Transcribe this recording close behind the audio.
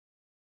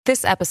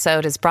This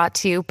episode is brought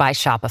to you by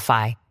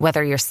Shopify.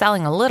 Whether you're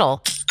selling a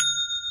little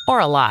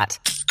or a lot,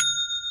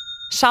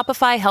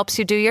 Shopify helps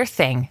you do your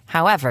thing,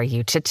 however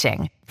you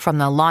cha-ching. From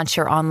the launch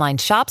your online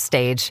shop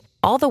stage,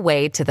 all the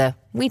way to the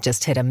we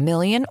just hit 1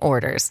 million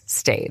orders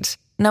stage.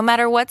 No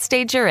matter what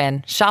stage you're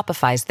in,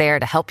 Shopify's there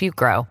to help you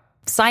grow.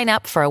 Sign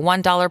up for a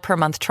 $1 per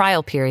month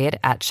trial period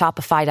at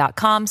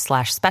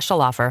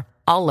shopify.com/special offer,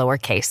 all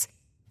lowercase.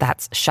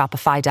 That's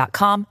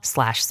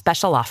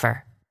shopify.com/special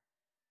offer.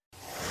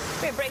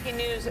 We have breaking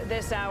news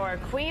this hour.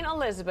 Queen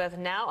Elizabeth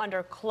now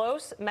under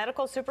close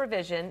medical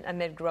supervision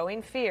amid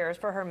growing fears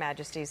for Her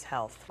Majesty's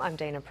health. I'm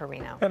Dana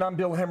Perino. And I'm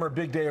Bill Hemmer.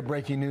 Big day of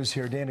breaking news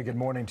here. Dana, good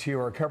morning to you.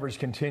 Our coverage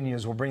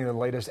continues. We'll bring you the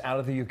latest out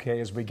of the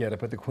UK as we get it.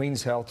 But the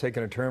Queen's health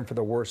taking a turn for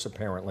the worse,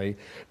 apparently.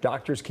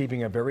 Doctors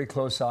keeping a very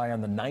close eye on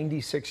the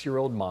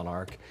 96-year-old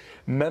monarch.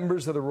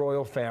 Members of the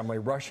royal family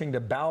rushing to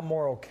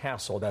Balmoral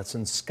Castle, that's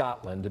in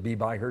Scotland, to be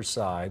by her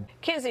side.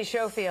 Kinsey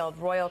Schofield,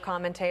 royal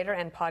commentator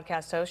and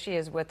podcast host. She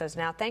is with us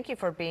now. Thank you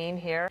for being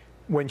here.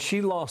 When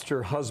she lost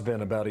her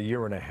husband about 1.5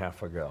 years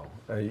ago,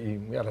 you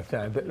gotta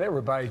think, they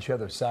were by each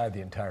other's side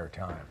the entire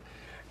time.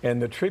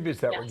 And the tributes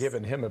that were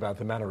given him about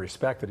the amount of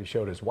respect that he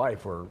showed his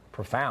wife were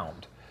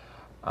profound.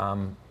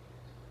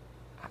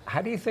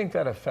 How do you think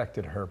that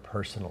affected her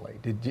personally?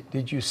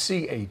 Did you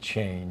see a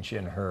change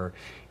in her,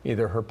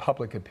 either her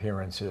public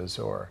appearances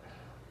or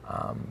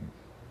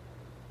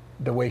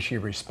the way she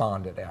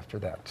responded after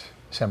that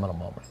seminal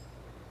moment?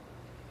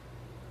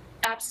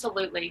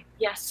 Absolutely.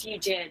 Yes, you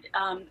did.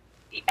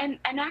 And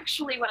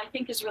actually what I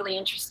think is really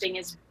interesting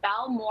is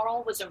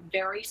Balmoral was a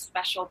very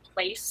special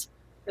place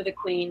for the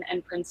Queen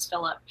and Prince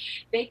Philip.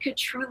 They could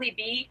truly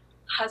be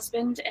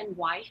husband and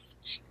wife.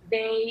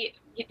 They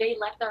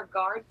let their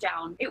guard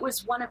down. It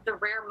was one of the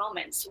rare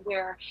moments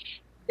where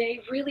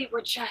they really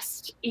were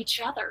just each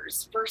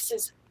other's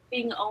versus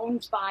being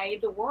owned by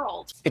the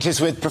world. It is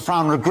with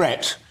profound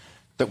regret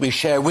that we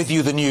share with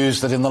you the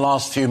news that in the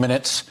last few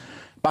minutes,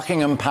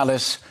 Buckingham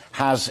Palace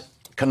has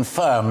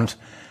confirmed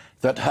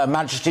that Her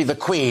Majesty the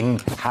Queen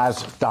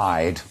has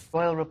died.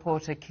 Royal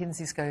reporter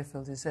Kinsey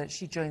Schofield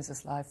she joins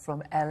us live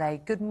from LA.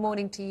 Good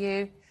morning to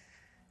you.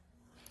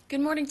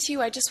 Good morning to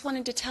you. I just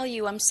wanted to tell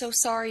you I'm so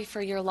sorry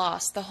for your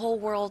loss. The whole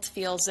world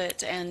feels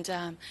it.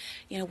 And,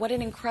 what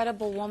an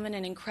incredible woman,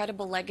 an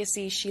incredible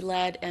legacy she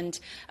led, and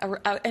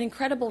an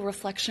incredible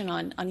reflection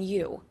on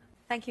you.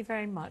 Thank you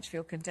very much for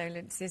your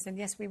condolences. And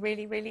yes, we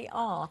really, really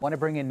are. I want to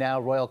bring in now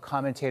royal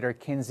commentator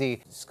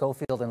Kinsey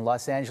Schofield in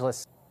Los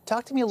Angeles.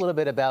 Talk to me a little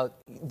bit about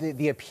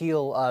the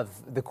appeal of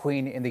the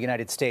Queen in the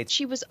United States.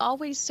 She was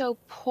always so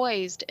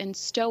poised and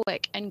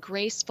stoic and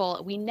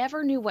graceful. We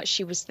never knew what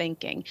she was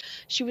thinking.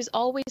 She was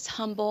always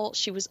humble.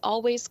 She was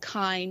always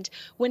kind.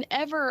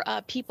 Whenever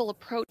people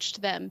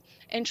approached them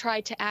and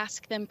tried to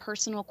ask them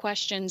personal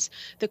questions,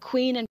 the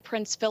Queen and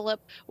Prince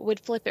Philip would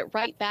flip it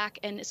right back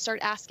and start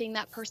asking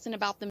that person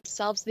about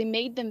themselves. They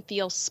made them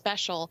feel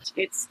special.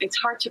 It's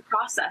hard to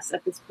process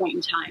at this point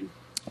in time.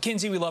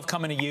 Kinsey, we love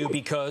coming to you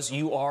because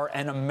you are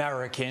an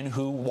American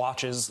who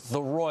watches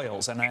the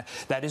royals, and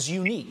that is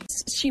unique.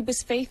 She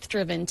was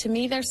faith-driven. To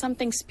me, there's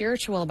something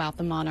spiritual about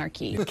the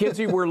monarchy.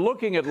 Kinsey, we're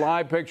looking at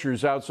live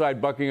pictures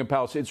outside Buckingham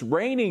Palace. It's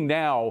raining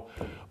now,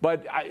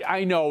 but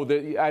I know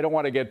that I don't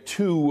want to get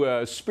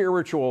too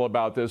spiritual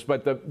about this,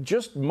 but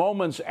just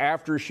moments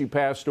after she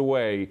passed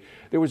away,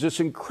 there was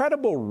this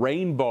incredible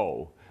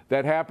rainbow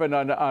that happened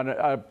on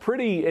a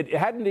pretty, it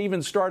hadn't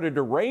even started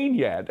to rain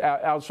yet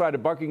outside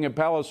of Buckingham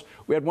Palace.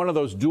 We had one of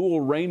those dual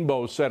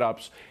rainbow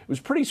setups. It was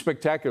pretty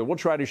spectacular. We'll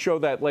try to show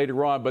that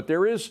later on, but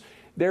there is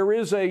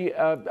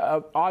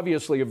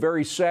obviously a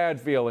very sad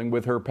feeling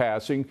with her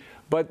passing,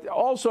 but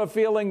also a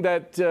feeling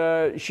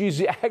that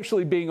she's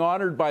actually being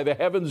honored by the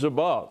heavens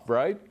above,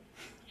 right?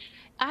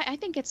 I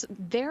think it's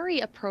very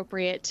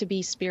appropriate to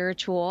be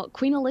spiritual.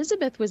 Queen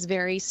Elizabeth was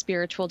very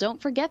spiritual.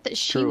 Don't forget that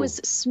she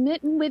was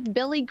smitten with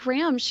Billy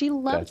Graham. She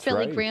loved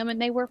Billy Graham,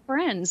 and they were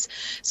friends.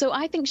 So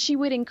I think she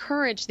would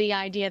encourage the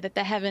idea that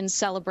the heavens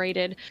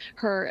celebrated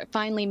her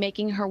finally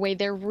making her way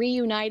there,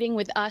 reuniting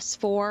with us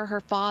four,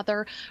 her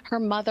father, her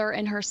mother,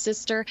 and her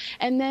sister.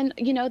 And then,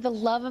 the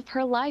love of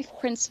her life,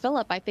 Prince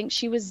Philip. I think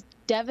she was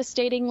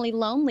devastatingly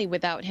lonely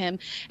without him.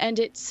 And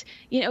it's,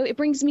 it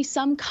brings me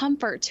some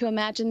comfort to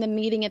imagine them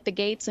meeting at the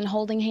gates and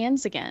holding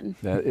hands again.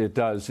 It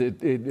does.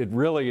 It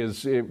really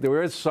is.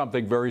 There is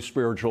something very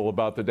spiritual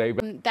about the day.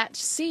 That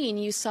scene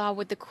you saw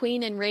with the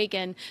Queen and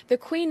Reagan, the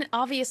Queen,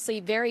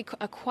 obviously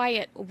a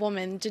quiet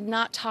woman, did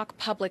not talk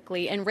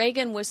publicly. And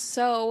Reagan was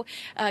so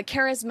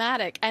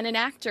charismatic and an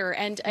actor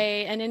and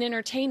an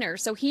entertainer.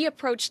 So he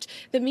approached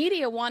the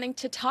media wanting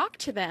to talk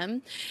to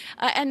them.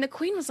 And the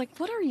Queen was like,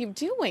 "What are you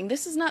doing?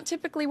 This is not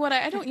typically what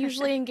I don't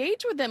usually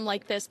engage with them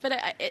like this." But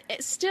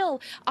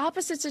still,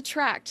 opposites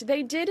attract.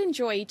 They did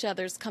enjoy each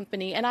other's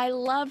company. And I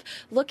love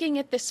looking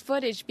at this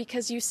footage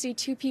because you see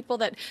two people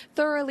that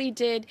thoroughly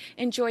did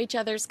enjoy each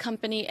other's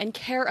company and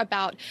care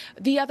about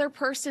the other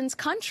person's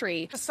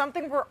country.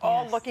 Something we're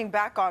all looking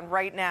back on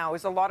right now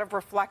is a lot of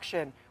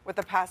reflection with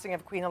the passing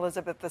of Queen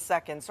Elizabeth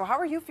II. So how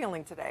are you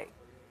feeling today?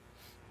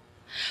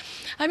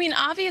 I mean,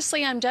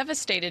 obviously, I'm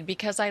devastated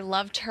because I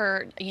loved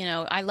her. You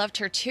know, I loved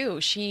her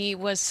too. She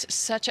was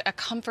such a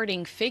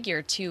comforting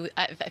figure to,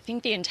 I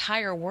think, the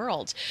entire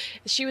world.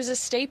 She was a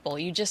staple.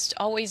 You just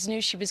always knew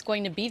she was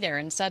going to be there,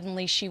 and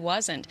suddenly she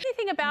wasn't.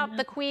 Anything about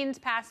the Queen's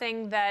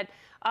passing that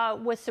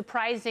was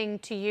surprising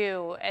to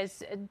you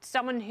as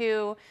someone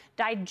who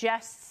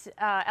digests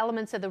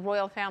elements of the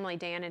royal family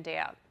day in and day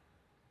out?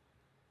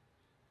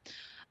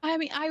 I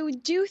mean, I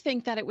do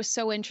think that it was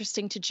so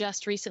interesting to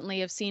just recently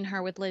have seen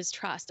her with Liz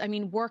Truss. I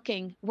mean,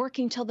 working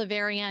till the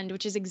very end,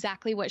 which is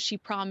exactly what she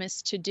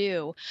promised to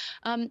do.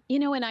 You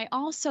know, and I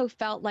also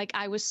felt like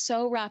I was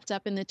so wrapped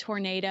up in the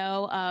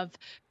tornado of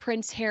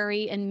Prince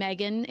Harry and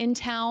Meghan in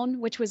town,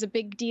 which was a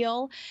big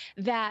deal,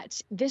 that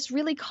this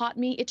really caught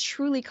me. It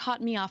truly caught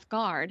me off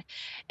guard.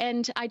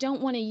 And I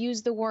don't want to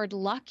use the word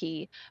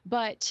lucky,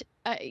 but,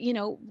 you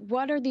know,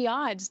 what are the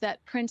odds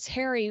that Prince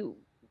Harry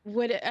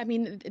I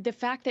mean, the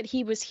fact that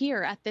he was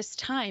here at this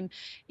time,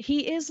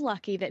 he is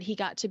lucky that he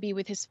got to be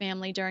with his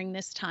family during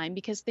this time,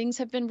 because things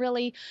have been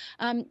really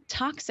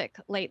toxic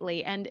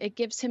lately, and it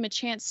gives him a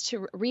chance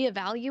to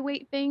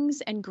reevaluate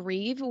things and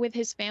grieve with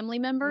his family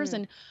members,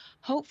 and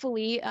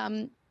hopefully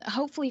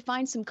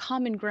find some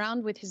common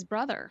ground with his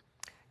brother.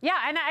 Yeah,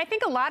 and I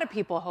think a lot of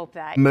people hope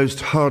that. Most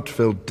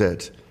heartfelt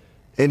debt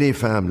any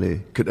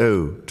family could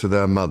owe to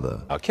their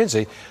mother. Now,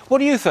 Kinsey, what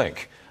do you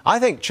think? I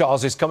think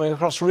Charles is coming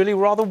across really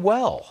rather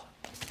well.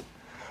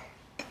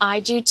 I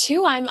do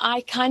too.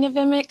 I kind of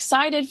am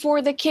excited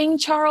for the King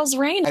Charles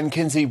reign. And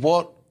Kinsey,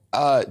 what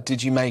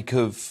did you make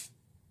of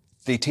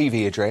the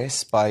TV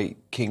address by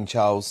King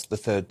Charles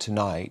III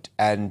tonight,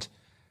 and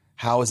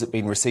how has it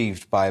been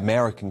received by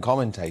American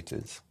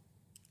commentators?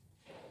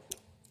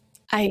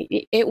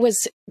 It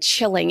was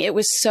chilling. It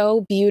was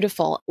so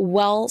beautiful,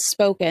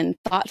 well-spoken,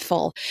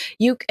 thoughtful.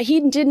 He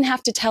didn't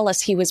have to tell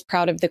us he was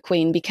proud of the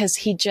Queen, because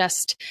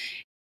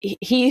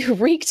he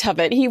reeked of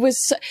it. He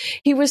was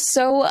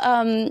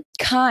so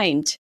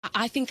kind.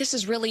 I think this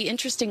is really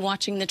interesting,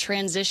 watching the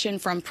transition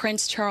from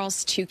Prince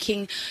Charles to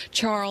King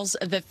Charles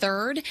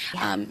III.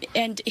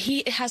 And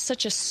he has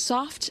such a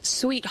soft,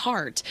 sweet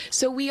heart.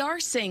 So we are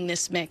seeing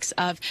this mix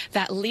of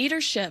that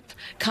leadership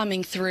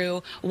coming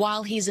through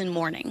while he's in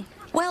mourning.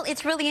 Well,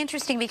 it's really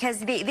interesting because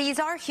these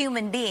are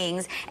human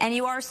beings, and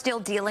you are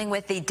still dealing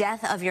with the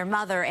death of your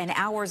mother, and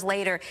hours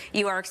later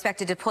you are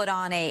expected to put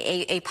on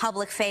a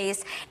public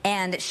face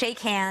and shake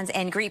hands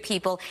and greet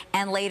people,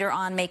 and later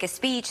on make a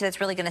speech that's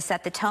really going to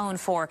set the tone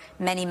for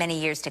many, many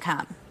years to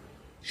come.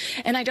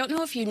 And I don't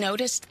know if you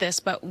noticed this,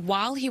 but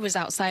while he was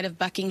outside of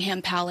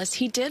Buckingham Palace,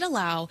 he did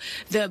allow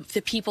the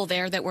people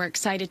there that were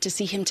excited to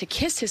see him to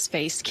kiss his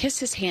face, kiss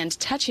his hand,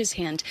 touch his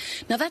hand.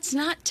 Now, that's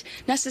not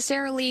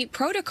necessarily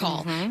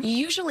protocol.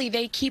 Usually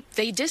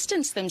they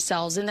distance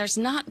themselves, and there's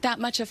not that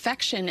much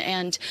affection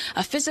and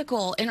a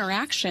physical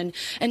interaction.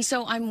 And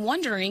so I'm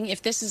wondering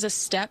if this is a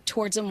step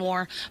towards a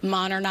more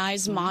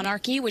modernized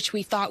monarchy, which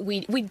we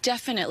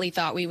definitely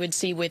thought we would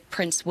see with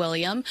Prince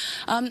William,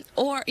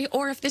 or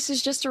if this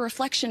is just a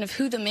reflection of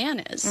who the man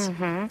is.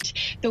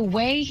 The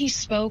way he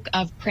spoke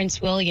of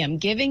Prince William,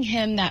 giving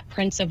him that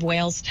Prince of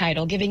Wales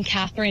title, giving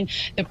Catherine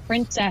the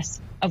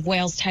Princess of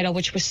Wales title,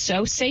 which was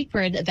so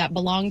sacred, that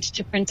belonged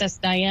to Princess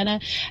Diana.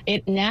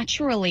 It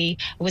naturally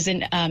was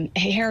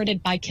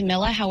inherited by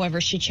Camilla. However,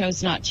 she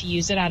chose not to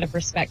use it out of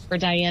respect for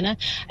Diana.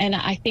 And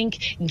I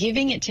think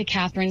giving it to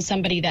Catherine,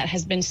 somebody that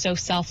has been so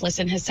selfless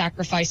and has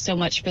sacrificed so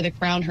much for the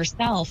crown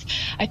herself,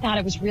 I thought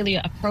it was really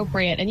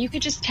appropriate. And you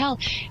could just tell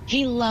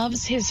he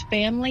loves his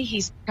family.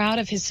 He's proud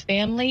of his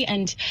family.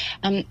 And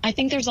I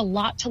think there's a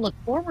lot to look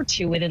forward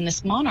to within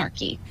this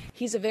monarchy.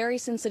 He's a very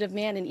sensitive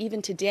man. And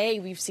even today,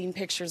 we've seen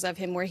pictures of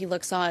him where he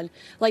looks on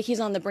like he's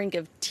on the brink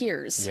of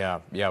tears. Yeah,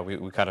 we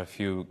got a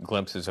few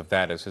glimpses of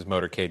that as his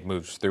motorcade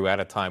moves through. At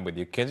a time with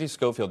you, Kinsey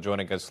Schofield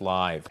joining us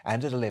live.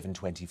 And at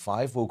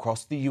 11:25, we'll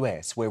cross the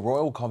US, where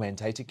royal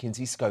commentator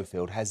Kinsey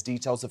Schofield has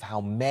details of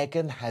how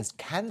Meghan has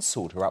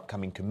cancelled her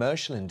upcoming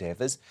commercial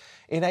endeavours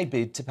in a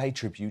bid to pay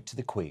tribute to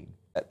the Queen.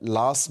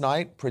 Last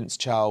night, Prince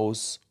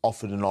Charles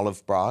offered an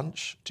olive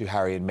branch to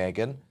Harry and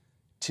Meghan.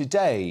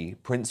 Today,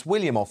 Prince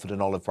William offered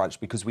an olive branch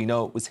because we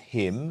know it was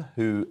him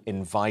who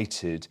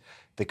invited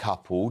the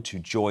couple to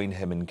join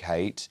him and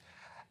Kate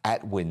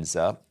at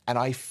Windsor. And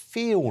I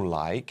feel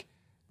like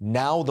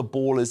now the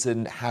ball is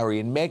in Harry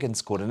and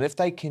Meghan's court. And if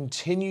they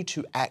continue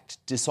to act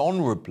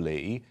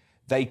dishonourably,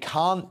 they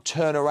can't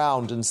turn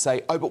around and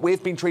say, oh, but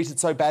we've been treated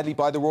so badly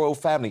by the royal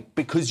family,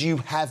 because you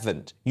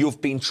haven't.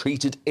 You've been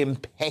treated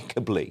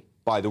impeccably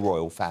by the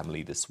royal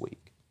family this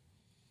week.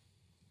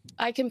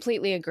 I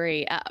completely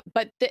agree.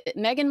 But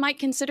Meghan might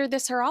consider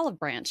this her olive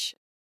branch.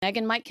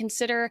 Meghan might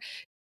consider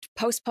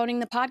postponing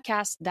the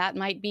podcast. That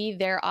might be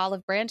their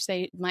olive branch.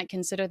 They might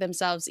consider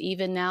themselves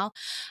even now.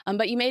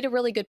 But you made a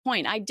really good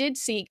point. I did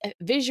see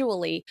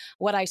visually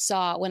what I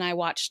saw when I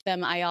watched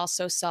them. I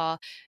also saw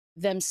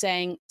them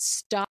saying,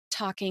 stop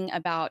talking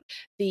about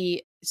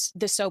the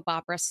soap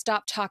opera,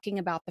 stop talking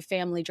about the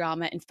family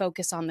drama and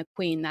focus on the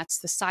Queen. That's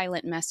the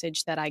silent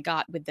message that I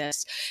got with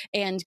this.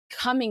 And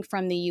coming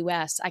from the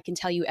US, I can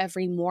tell you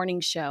every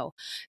morning show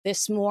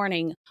this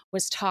morning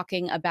was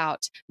talking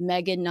about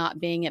Meghan not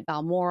being at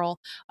Balmoral.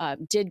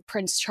 Did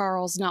Prince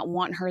Charles not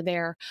want her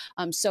there?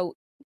 So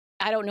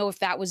I don't know if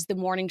that was the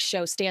morning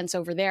show stance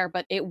over there,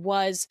 but it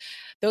was,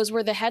 those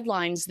were the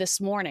headlines this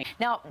morning.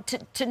 Now,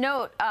 to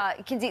note,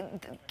 Kinsey,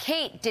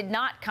 Kate did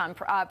not come,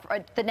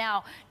 the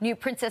now new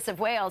Princess of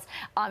Wales.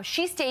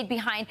 She stayed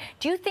behind.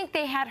 Do you think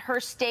they had her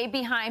stay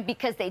behind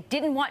because they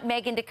didn't want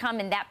Meghan to come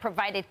and that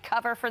provided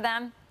cover for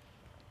them?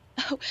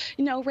 Oh,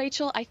 no,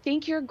 Rachel, I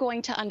think you're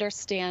going to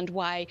understand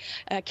why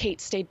Kate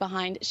stayed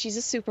behind. She's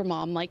a super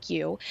mom like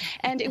you.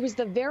 And it was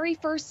the very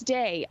first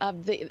day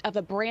of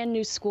a brand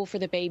new school for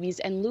the babies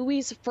and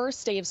Louis'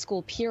 first day of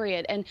school,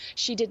 period. And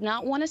she did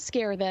not want to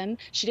scare them.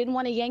 She didn't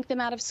want to yank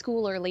them out of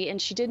school early. And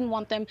she didn't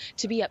want them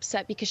to be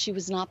upset because she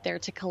was not there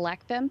to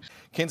collect them.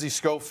 Kinsey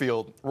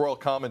Schofield, royal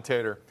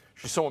commentator.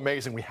 She's so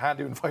amazing. We had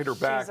to invite her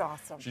back. She's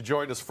awesome. She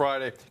joined us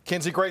Friday.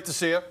 Kinsey, great to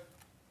see you.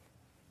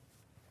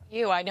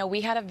 I know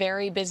we had a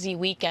very busy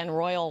weekend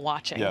royal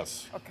watching.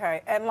 Yes.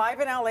 Okay. And live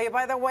in LA,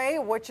 by the way,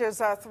 which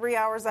is 3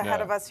 hours ahead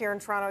of us here in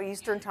Toronto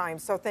Eastern Time.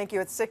 So thank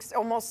you. It's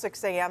almost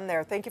 6 a.m.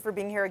 there. Thank you for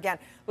being here again.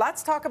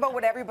 Let's talk about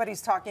what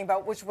everybody's talking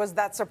about, which was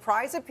that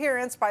surprise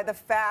appearance by the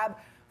Fab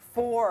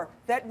Four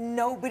that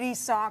nobody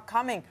saw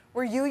coming.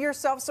 Were you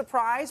yourself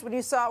surprised when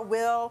you saw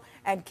Will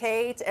and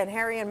Kate and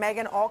Harry and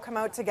Meghan all come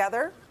out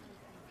together?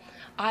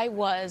 I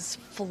was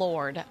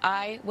floored.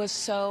 I was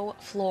so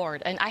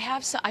floored. And I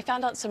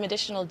found out some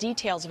additional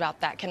details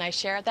about that. Can I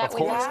share that with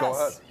you? Of course,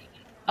 go ahead.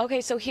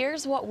 Okay, so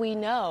here's what we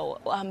know.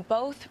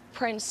 Both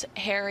Prince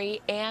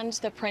Harry and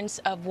the Prince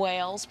of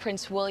Wales,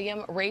 Prince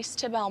William, raced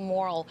to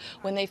Balmoral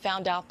when they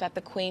found out that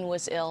the Queen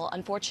was ill.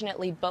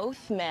 Unfortunately,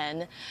 both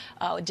men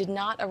did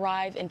not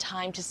arrive in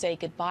time to say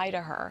goodbye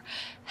to her.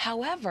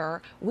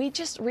 However, we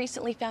just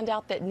recently found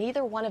out that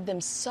neither one of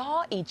them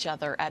saw each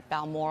other at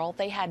Balmoral.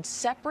 They had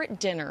separate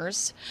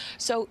dinners.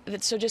 So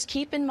just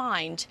keep in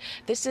mind,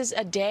 this is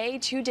a day,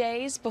 2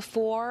 days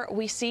before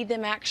we see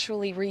them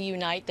actually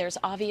reunite. There's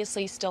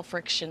obviously still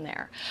friction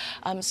there.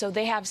 So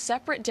they have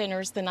separate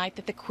dinners the night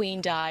that the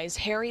Queen dies.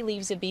 Harry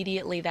leaves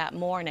immediately that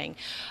morning.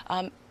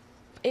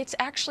 It's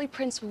actually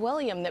Prince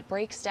William that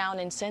breaks down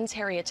and sends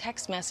Harry a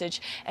text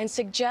message and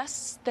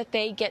suggests that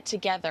they get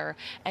together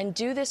and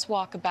do this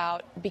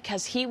walkabout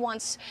because he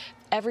wants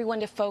everyone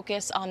to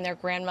focus on their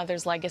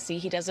grandmother's legacy.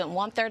 He doesn't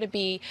want there to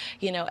be,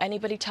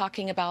 anybody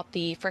talking about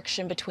the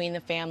friction between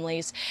the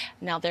families.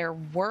 Now, there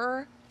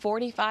were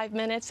 45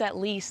 minutes at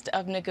least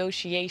of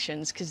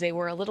negotiations because they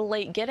were a little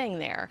late getting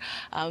there,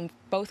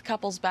 both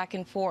couples back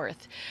and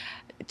forth,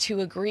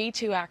 to agree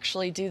to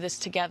actually do this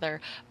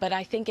together. But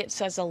I think it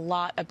says a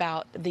lot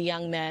about the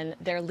young men,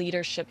 their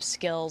leadership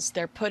skills.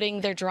 They're putting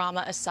their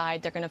drama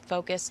aside. They're going to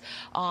focus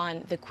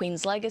on the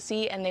Queen's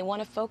legacy, and they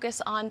want to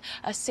focus on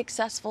a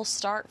successful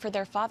start for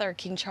their father,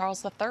 King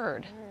Charles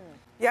III.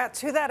 Yeah,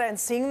 to that end,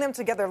 seeing them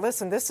together,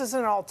 listen, this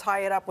isn't all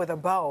tie it up with a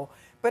bow,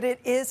 but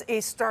it is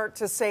a start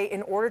to say,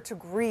 in order to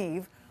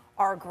grieve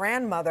our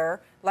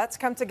grandmother, let's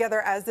come together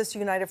as this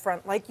united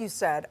front, like you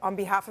said, on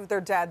behalf of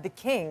their dad, the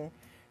King.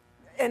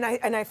 And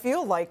I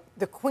feel like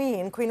the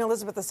Queen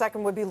Elizabeth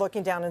II, would be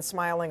looking down and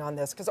smiling on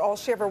this because all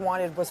she ever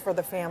wanted was for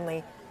the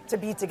family to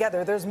be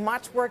together. There's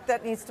much work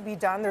that needs to be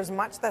done. There's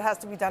much that has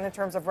to be done in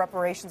terms of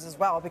reparations as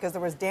well, because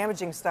there was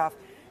damaging stuff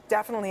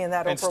definitely in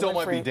that. And still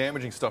might be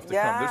damaging stuff to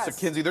come. There's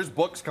Kinsey, there's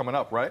books coming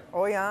up, right?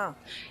 Oh, yeah.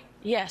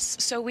 Yes,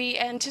 so we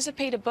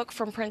anticipate a book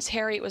from Prince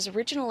Harry. It was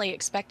originally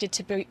expected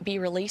to be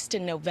released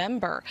in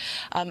November,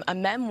 a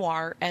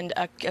memoir, and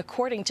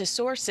according to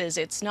sources,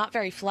 it's not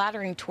very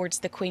flattering towards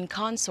the Queen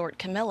Consort,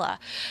 Camilla.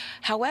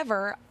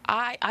 However,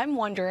 I'm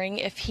wondering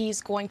if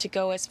he's going to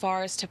go as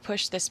far as to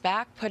push this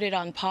back, put it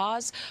on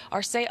pause,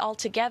 or say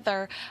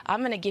altogether, I'm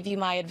going to give you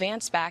my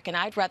advance back, and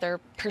I'd rather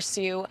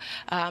pursue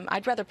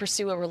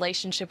a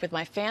relationship with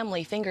my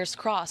family. Fingers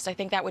crossed. I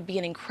think that would be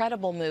an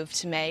incredible move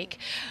to make.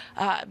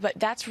 But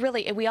that's really.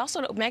 We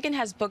also Meghan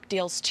has book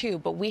deals too,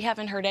 but we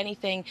haven't heard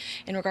anything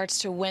in regards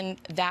to when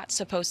that's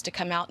supposed to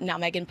come out. Now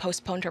Meghan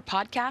postponed her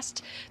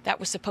podcast that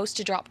was supposed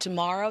to drop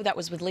tomorrow. That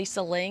was with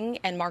Lisa Ling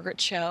and Margaret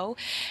Cho,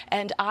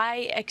 and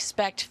I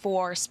expect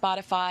for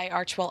Spotify,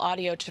 Archwell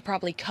Audio to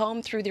probably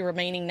comb through the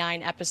remaining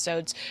 9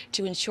 episodes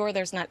to ensure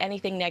there's not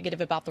anything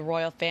negative about the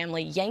royal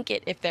family. Yank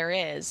it if there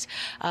is.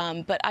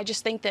 But I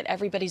just think that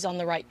everybody's on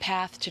the right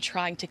path to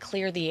trying to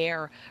clear the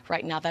air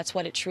right now. That's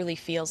what it truly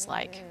feels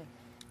like.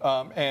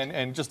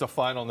 And just a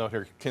final note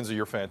here, Kinsey,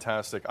 you're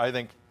fantastic. I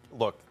think,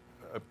 look,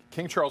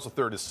 King Charles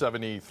III is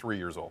 73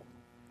 years old.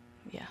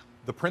 Yeah.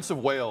 The Prince of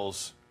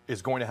Wales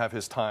is going to have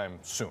his time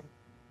soon.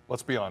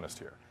 Let's be honest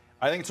here.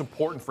 I think it's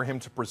important for him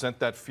to present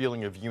that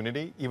feeling of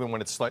unity, even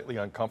when it's slightly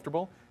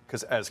uncomfortable,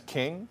 because as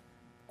king,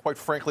 quite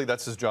frankly,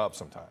 that's his job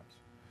sometimes.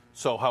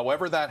 So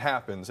however that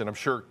happens, and I'm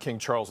sure King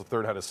Charles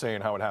III had a say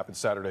in how it happened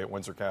Saturday at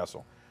Windsor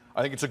Castle,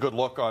 I think it's a good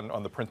look on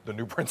the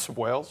new Prince of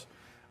Wales.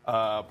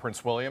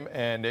 Prince William,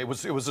 and it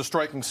was a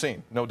striking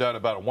scene, no doubt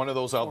about it. One of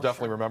those I'll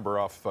definitely remember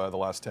off the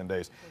last 10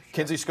 days.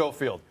 Kinsey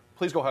Schofield,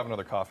 please go have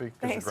another coffee.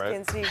 Thanks, you're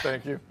great. Kinsey.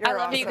 Thank you. I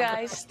love you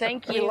guys.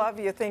 Thank you. We love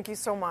you. Thank you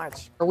so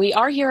much. We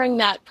are hearing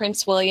that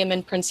Prince William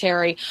and Prince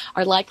Harry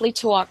are likely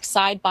to walk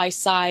side by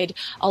side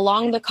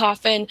along the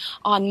coffin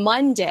on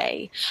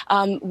Monday.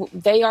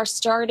 They are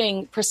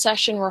starting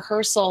procession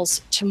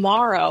rehearsals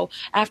tomorrow.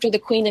 After the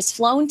Queen is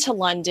flown to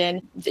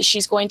London,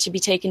 she's going to be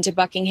taken to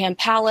Buckingham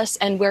Palace,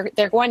 and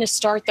they're going to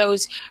start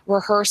those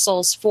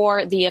rehearsals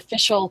for the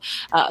official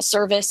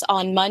service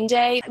on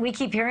Monday. We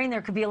keep hearing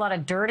there could be a lot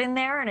of dirt in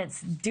there, and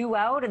it's due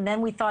out, and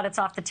then we thought it's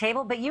off the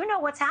table. But you know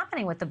what's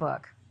happening with the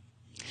book.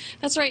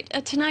 That's right.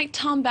 Tonight,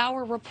 Tom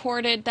Bauer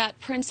reported that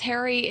Prince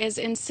Harry is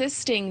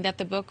insisting that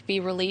the book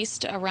be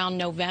released around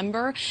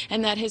November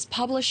and that his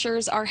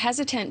publishers are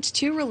hesitant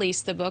to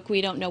release the book. We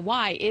don't know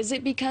why. Is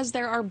it because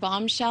there are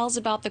bombshells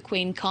about the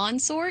Queen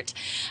consort?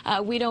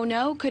 We don't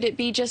know. Could it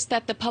be just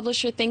that the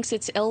publisher thinks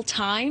it's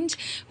ill-timed?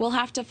 We'll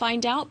have to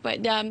find out.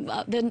 But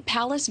the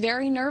palace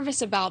very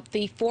nervous about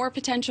the 4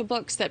 potential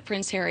books that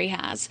Prince Harry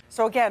has.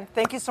 So again,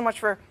 thank you so much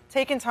for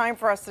taking time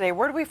for us today.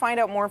 Where do we find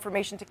out more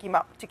information to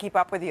keep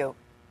up with you?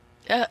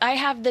 I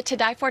have the To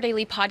Die For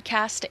Daily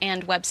podcast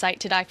and website,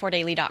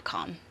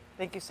 todiefordaily.com.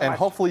 Thank you so And much.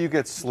 hopefully you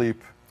get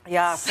sleep.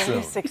 Yeah,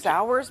 soon. 6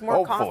 hours,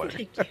 more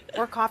Hopefully. coffee.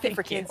 More coffee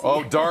for Kinsey.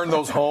 Oh, darn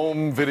those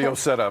home video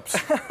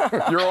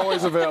setups. You're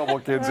always available,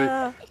 Kinsey.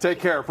 Take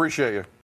care. Appreciate you.